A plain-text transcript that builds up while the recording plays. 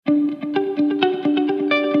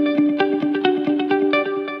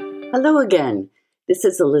Hello again. This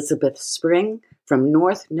is Elizabeth Spring from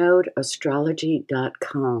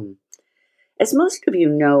NorthNodeAstrology.com. As most of you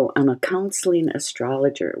know, I'm a counseling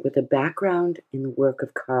astrologer with a background in the work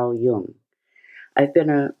of Carl Jung. I've been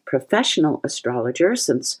a professional astrologer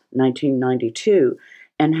since 1992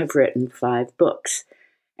 and have written 5 books.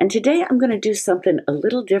 And today I'm going to do something a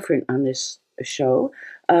little different on this show.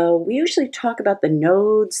 We usually talk about the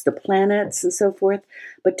nodes, the planets, and so forth,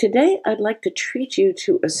 but today I'd like to treat you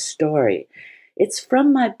to a story. It's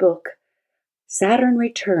from my book, Saturn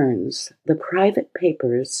Returns, The Private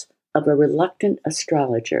Papers of a Reluctant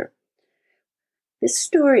Astrologer. This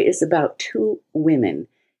story is about 2 women,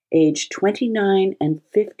 aged 29 and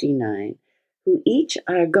 59, who each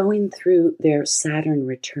are going through their Saturn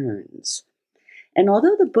returns. And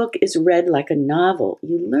although the book is read like a novel,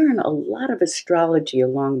 you learn a lot of astrology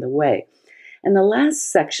along the way. And the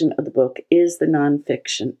last section of the book is the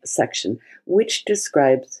nonfiction section, which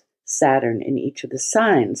describes Saturn in each of the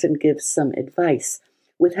signs and gives some advice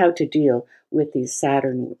with how to deal with these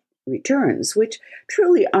Saturn returns, which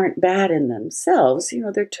truly aren't bad in themselves. You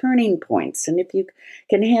know, they're turning points. And if you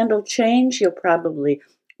can handle change, you'll probably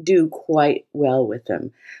do quite well with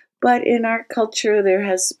them. But in our culture, there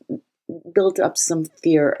has built up some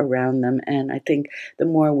fear around them, and I think the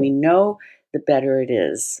more we know, the better it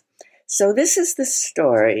is. So this is the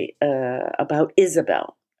story about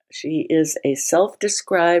Isabel. She is a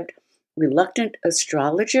self-described reluctant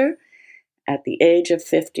astrologer at the age of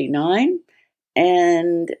 59,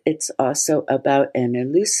 and it's also about an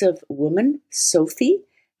elusive woman, Sophie,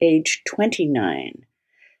 age 29.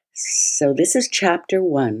 So this is chapter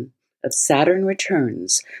 1 of Saturn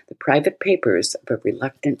Returns, The Private Papers of a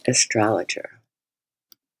Reluctant Astrologer.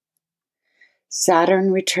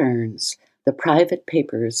 Saturn Returns, The Private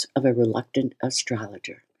Papers of a Reluctant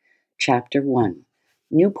Astrologer. Chapter 1,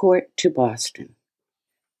 Newport to Boston.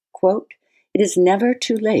 Quote, "It is never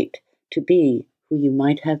too late to be who you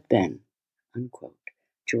might have been." Unquote.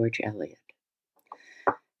 George Eliot.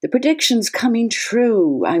 "The prediction's coming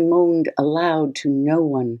true," I moaned aloud to no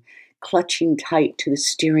one, clutching tight to the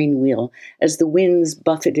steering wheel as the winds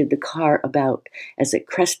buffeted the car about as it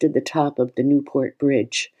crested the top of the Newport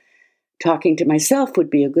Bridge. Talking to myself would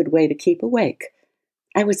be a good way to keep awake.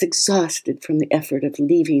 I was exhausted from the effort of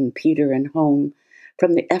leaving Peter and home,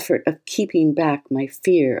 from the effort of keeping back my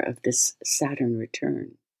fear of this Saturn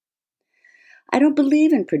return. "I don't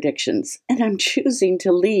believe in predictions, and I'm choosing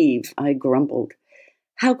to leave," I grumbled.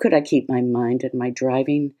 How could I keep my mind in my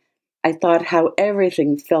driving? I thought how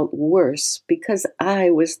everything felt worse because I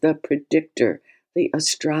was the predictor, the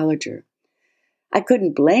astrologer. I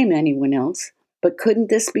couldn't blame anyone else, but couldn't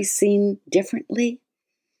this be seen differently?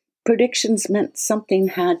 Predictions meant something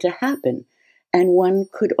had to happen, and one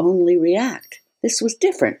could only react. This was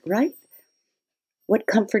different, right? What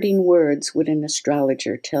comforting words would an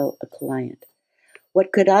astrologer tell a client?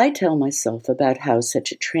 What could I tell myself about how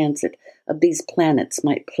such a transit of these planets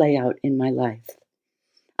might play out in my life?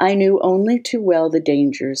 I knew only too well the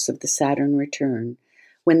dangers of the Saturn return,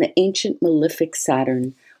 when the ancient malefic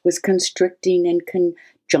Saturn was constricting and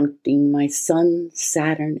conjuncting my Sun,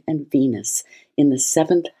 Saturn, and Venus in the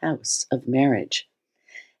 7th house of marriage.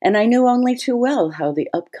 And I knew only too well how the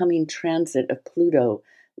upcoming transit of Pluto,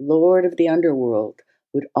 Lord of the underworld,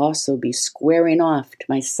 would also be squaring off to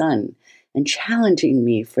my Sun and challenging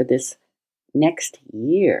me for this next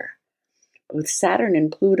year. Both Saturn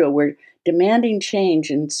and Pluto were demanding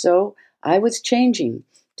change, and so I was changing,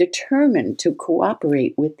 determined to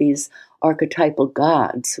cooperate with these archetypal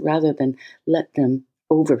gods rather than let them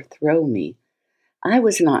overthrow me. I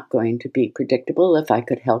was not going to be predictable if I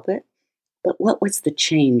could help it, but what was the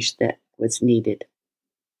change that was needed?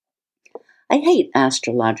 I hate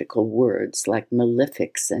astrological words like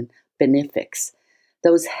malefics and benefics.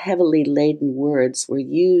 Those heavily laden words were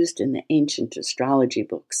used in the ancient astrology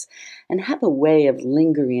books and have a way of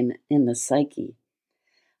lingering in the psyche.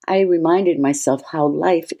 I reminded myself how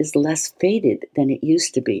life is less fated than it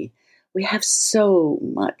used to be. We have so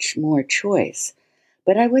much more choice.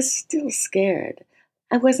 But I was still scared.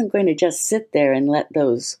 I wasn't going to just sit there and let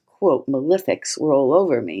those, quote, malefics roll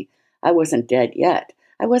over me. I wasn't dead yet.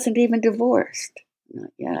 I wasn't even divorced.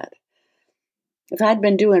 Not yet. If I'd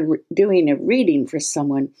been doing a reading for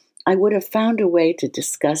someone, I would have found a way to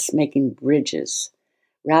discuss making bridges,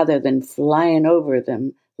 rather than flying over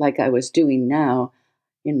them like I was doing now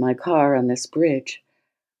in my car on this bridge.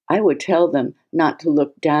 I would tell them not to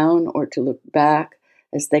look down or to look back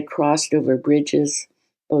as they crossed over bridges,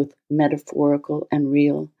 both metaphorical and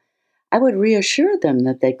real. I would reassure them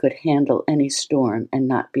that they could handle any storm and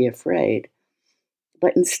not be afraid.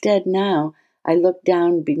 But instead now, I looked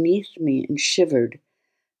down beneath me and shivered.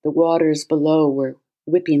 The waters below were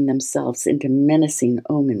whipping themselves into menacing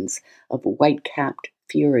omens of white-capped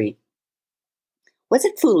fury. Was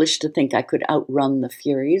it foolish to think I could outrun the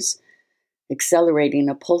furies? Accelerating,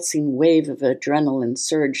 a pulsing wave of adrenaline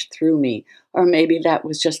surged through me, or maybe that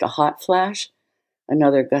was just a hot flash?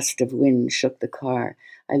 Another gust of wind shook the car.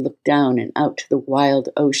 I looked down and out to the wild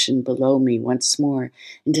ocean below me once more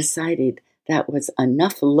and decided that was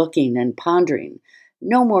enough looking and pondering.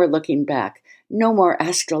 No more looking back. No more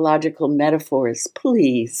astrological metaphors,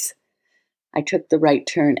 please. I took the right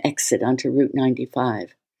turn exit onto Route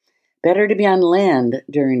 95. Better to be on land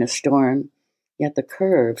during a storm, yet the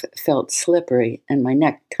curve felt slippery and my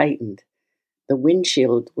neck tightened. The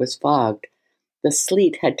windshield was fogged. The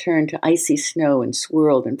sleet had turned to icy snow and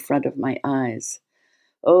swirled in front of my eyes.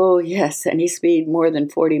 Oh, yes, any speed more than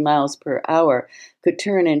 40 miles per hour could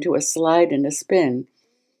turn into a slide and a spin.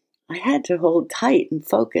 I had to hold tight and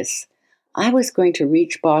focus. I was going to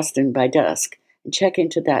reach Boston by dusk and check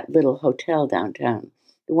into that little hotel downtown,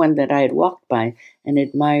 the one that I had walked by and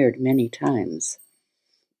admired many times.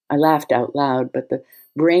 I laughed out loud, but the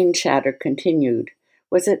brain chatter continued.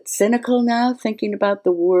 Was it cynical now, thinking about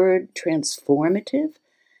the word transformative?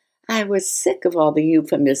 I was sick of all the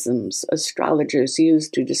euphemisms astrologers use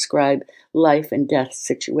to describe life and death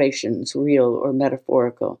situations, real or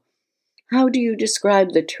metaphorical. How do you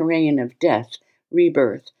describe the terrain of death,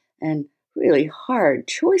 rebirth, and really hard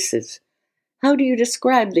choices? How do you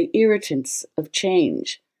describe the irritants of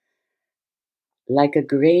change? Like a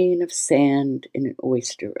grain of sand in an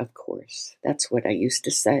oyster, of course. That's what I used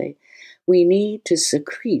to say. We need to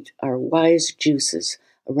secrete our wise juices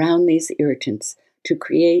around these irritants to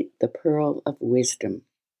create the pearl of wisdom.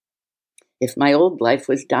 If my old life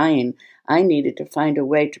was dying, I needed to find a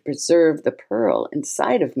way to preserve the pearl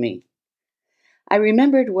inside of me. I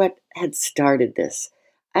remembered what had started this.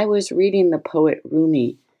 I was reading the poet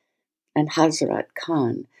Rumi and Hazrat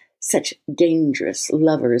Khan, such dangerous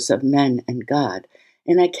lovers of men and God,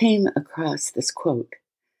 and I came across this quote.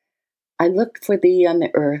 I looked for thee on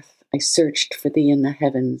the earth, I searched for thee in the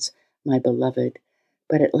heavens, my beloved,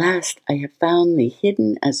 but at last I have found thee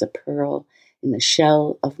hidden as a pearl in the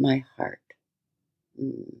shell of my heart.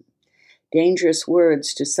 Dangerous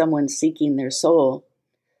words to someone seeking their soul.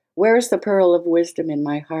 Where is the pearl of wisdom in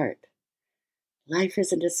my heart? Life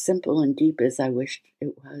isn't as simple and deep as I wished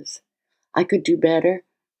it was. I could do better.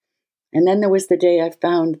 And then there was the day I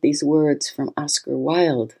found these words from Oscar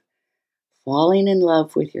Wilde. Falling in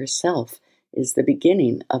love with yourself is the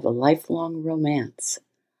beginning of a lifelong romance.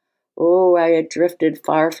 Oh, I had drifted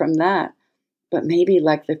far from that, but maybe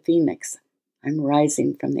like the phoenix, I'm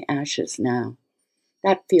rising from the ashes now.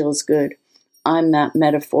 That feels good. I'm that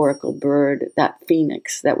metaphorical bird, that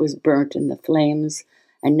phoenix that was burnt in the flames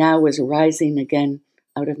and now was rising again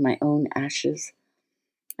out of my own ashes.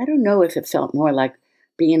 I don't know if it felt more like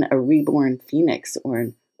being a reborn phoenix or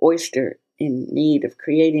an oyster in need of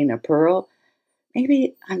creating a pearl.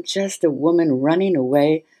 Maybe I'm just a woman running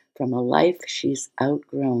away from a life she's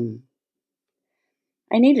outgrown.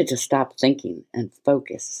 I needed to stop thinking and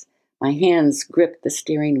focus. My hands gripped the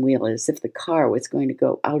steering wheel as if the car was going to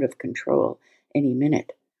go out of control any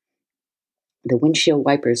minute. The windshield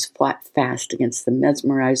wipers fought fast against the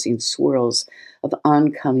mesmerizing swirls of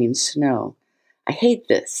oncoming snow. I hate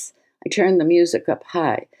this. I turned the music up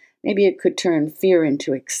high. Maybe it could turn fear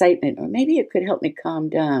into excitement, or maybe it could help me calm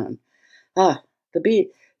down. The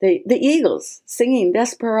Eagles singing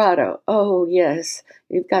Desperado. Oh, yes,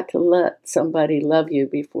 you've got to let somebody love you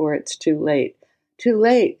before it's too late. Too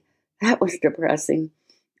late. That was depressing.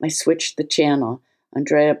 I switched the channel.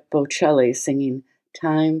 Andrea Bocelli singing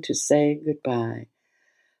Time to Say Goodbye.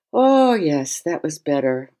 Oh, yes, that was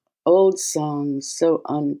better. Old songs, so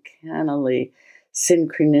uncannily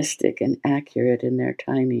synchronistic and accurate in their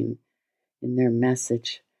timing, in their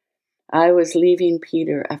message. I was leaving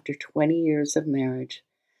Peter after 20 years of marriage.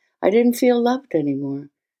 I didn't feel loved anymore,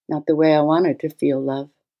 not the way I wanted to feel love.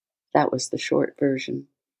 That was the short version.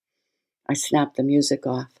 I snapped the music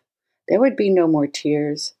off. There would be no more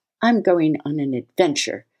tears. I'm going on an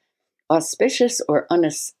adventure. Auspicious or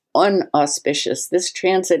unauspicious, this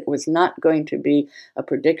transit was not going to be a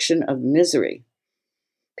prediction of misery.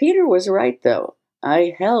 Peter was right, though.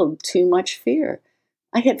 I held too much fear.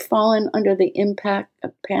 I had fallen under the impact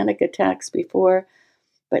of panic attacks before,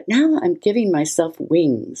 but now I'm giving myself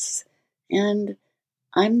wings. And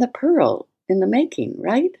I'm the pearl in the making,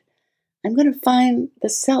 right? I'm going to find the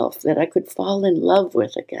self that I could fall in love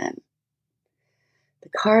with again. The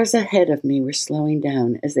cars ahead of me were slowing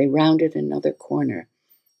down as they rounded another corner.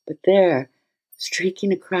 But there,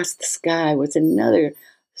 streaking across the sky, was another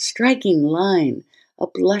striking line, a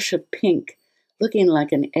blush of pink, looking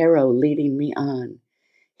like an arrow leading me on.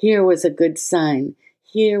 Here was a good sign.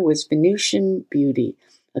 Here was Venusian beauty,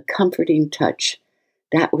 a comforting touch.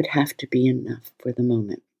 That would have to be enough for the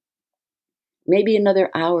moment. Maybe another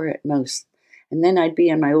hour at most, and then I'd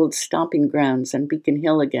be on my old stomping grounds on Beacon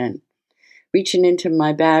Hill again. Reaching into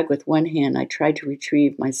my bag with one hand, I tried to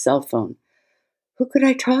retrieve my cell phone. Who could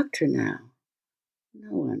I talk to now?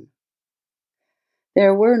 No one.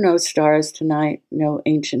 There were no stars tonight, no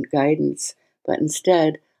ancient guidance, but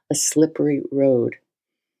instead a slippery road.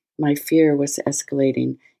 My fear was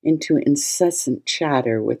escalating into incessant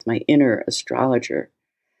chatter with my inner astrologer.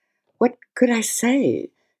 What could I say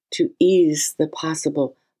to ease the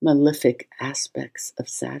possible malefic aspects of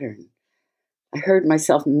Saturn? I heard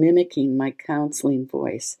myself mimicking my counseling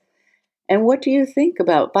voice. And what do you think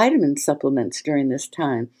about vitamin supplements during this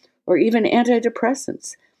time, or even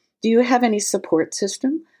antidepressants? Do you have any support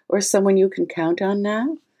system or someone you can count on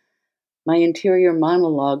now? My interior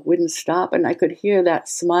monologue wouldn't stop, and I could hear that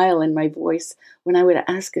smile in my voice when I would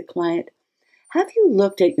ask a client, have you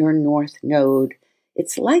looked at your North Node?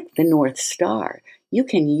 It's like the North Star. You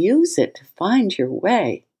can use it to find your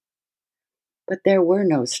way. But there were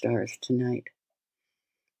no stars tonight.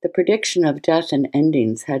 The prediction of death and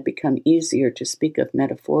endings had become easier to speak of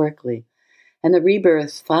metaphorically, and the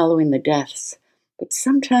rebirth following the deaths. But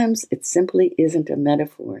sometimes it simply isn't a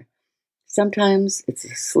metaphor. Sometimes it's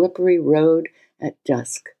a slippery road at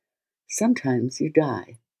dusk. Sometimes you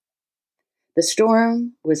die. The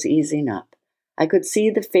storm was easing up. I could see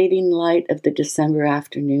the fading light of the December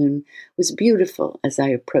afternoon was beautiful as I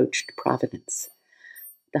approached Providence.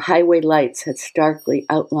 The highway lights had starkly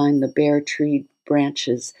outlined the bare tree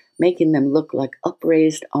branches, making them look like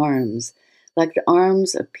upraised arms, like the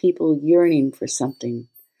arms of people yearning for something.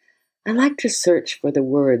 I like to search for the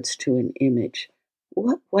words to an image.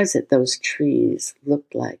 What was it those trees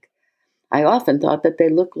looked like? I often thought that they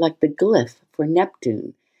looked like the glyph for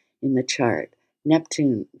Neptune in the chart.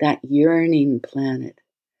 Neptune, that yearning planet.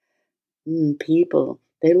 People.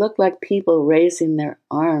 They look like people raising their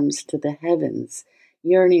arms to the heavens,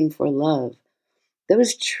 yearning for love.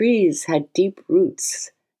 Those trees had deep roots,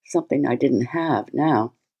 something I didn't have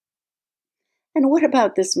now. And what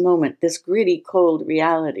about this moment, this gritty, cold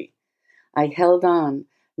reality? I held on,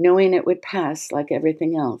 knowing it would pass like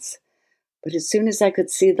everything else. But as soon as I could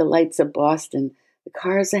see the lights of Boston, the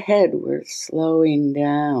cars ahead were slowing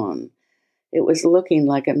down. It was looking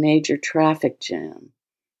like a major traffic jam.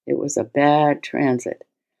 It was a bad transit.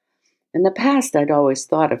 In the past, I'd always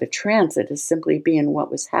thought of a transit as simply being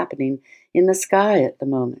what was happening in the sky at the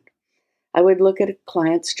moment. I would look at a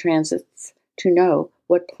client's transits to know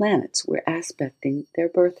what planets were aspecting their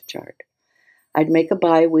birth chart. I'd make a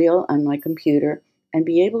bi-wheel on my computer and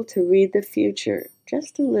be able to read the future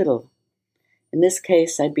just a little. In this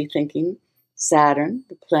case, I'd be thinking Saturn,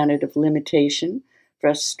 the planet of limitation,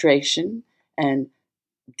 frustration, and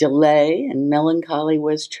delay and melancholy,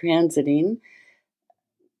 was transiting,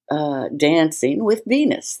 dancing with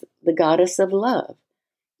Venus, the goddess of love.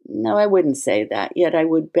 No, I wouldn't say that, yet I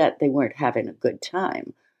would bet they weren't having a good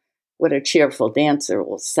time. What a cheerful dancer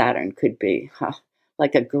old Saturn could be,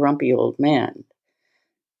 like a grumpy old man.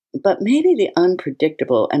 But maybe the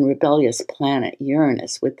unpredictable and rebellious planet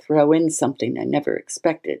Uranus would throw in something I never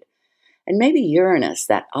expected. And maybe Uranus,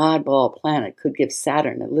 that oddball planet, could give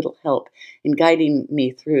Saturn a little help in guiding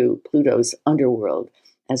me through Pluto's underworld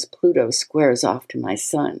as Pluto squares off to my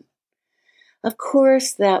sun. Of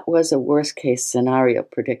course, that was a worst-case scenario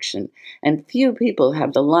prediction, and few people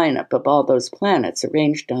have the lineup of all those planets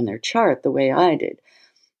arranged on their chart the way I did.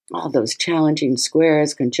 All those challenging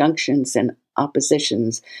squares, conjunctions, and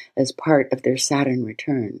oppositions as part of their Saturn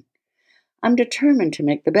return. I'm determined to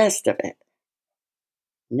make the best of it.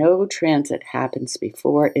 No transit happens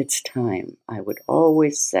before its time, I would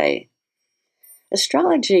always say.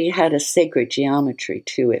 Astrology had a sacred geometry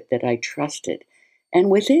to it that I trusted, and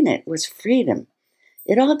within it was freedom.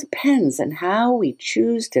 It all depends on how we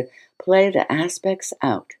choose to play the aspects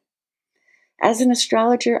out. As an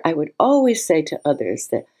astrologer, I would always say to others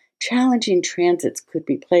that challenging transits could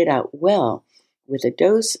be played out well with a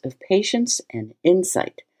dose of patience and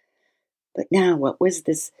insight. But now, what was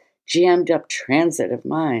this jammed up transit of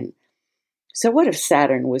mine? So what if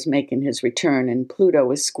Saturn was making his return and Pluto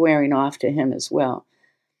was squaring off to him as well?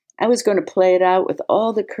 I was going to play it out with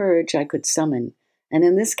all the courage I could summon, and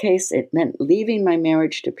in this case it meant leaving my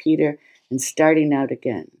marriage to Peter and starting out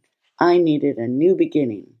again. I needed a new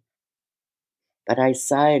beginning. But I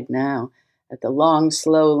sighed now at the long,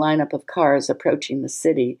 slow lineup of cars approaching the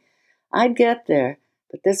city. I'd get there,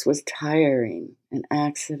 but this was tiring. An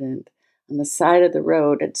accident on the side of the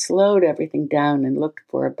road had slowed everything down and looked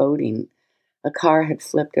foreboding. A car had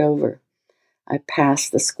flipped over. I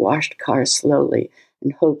passed the squashed car slowly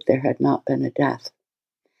and hoped there had not been a death.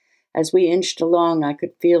 As we inched along, I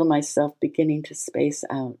could feel myself beginning to space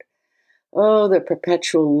out. Oh, the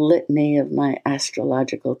perpetual litany of my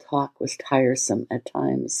astrological talk was tiresome at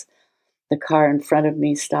times. The car in front of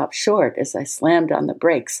me stopped short as I slammed on the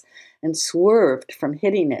brakes and swerved from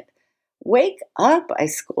hitting it. "Wake up," I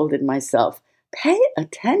scolded myself. "Pay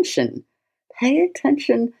attention. Pay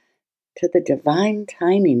attention to the divine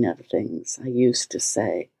timing of things," I used to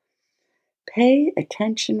say. Pay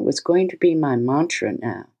attention was going to be my mantra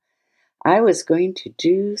now. I was going to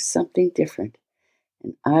do something different,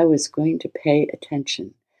 and I was going to pay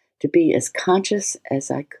attention, to be as conscious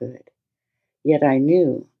as I could. Yet I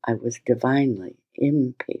knew I was divinely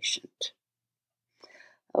impatient.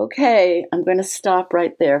 Okay, I'm going to stop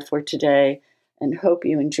right there for today and hope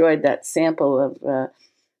you enjoyed that sample of the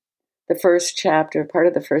first chapter, part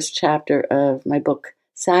of the first chapter of my book,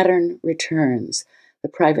 Saturn Returns, The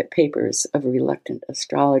Private Papers of a Reluctant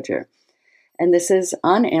Astrologer. And this is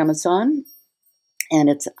on Amazon, and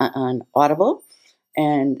it's on Audible,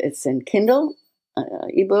 and it's in Kindle,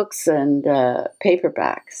 ebooks, and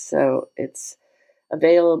paperbacks. So it's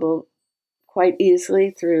available quite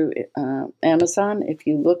easily through Amazon. If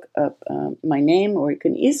you look up my name, or you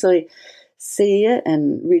can easily see it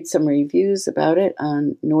and read some reviews about it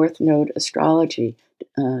on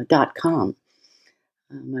northnodeastrology.com,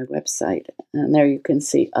 my website. And there you can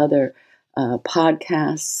see other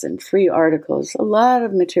podcasts and free articles, a lot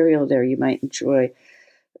of material there you might enjoy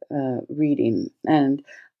reading. And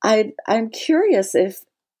I'm curious if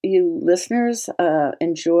you listeners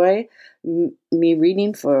enjoy me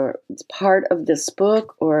reading for part of this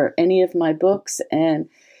book or any of my books. And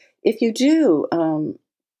if you do,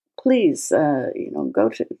 please, go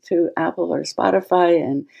to Apple or Spotify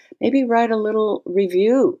and maybe write a little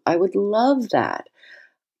review. I would love that.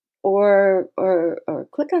 Or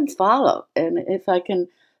click on follow. And if I can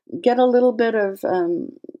get a little bit of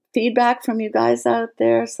feedback from you guys out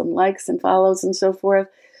there, some likes and follows and so forth,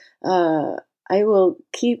 I will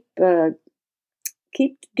keep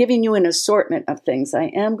giving you an assortment of things.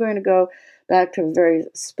 I am going to go back to very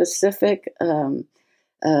specific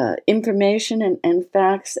information and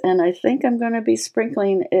facts, and I think I'm going to be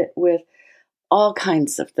sprinkling it with all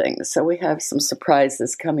kinds of things. So we have some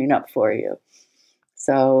surprises coming up for you.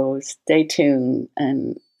 So stay tuned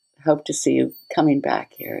and hope to see you coming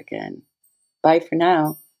back here again. Bye for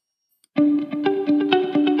now.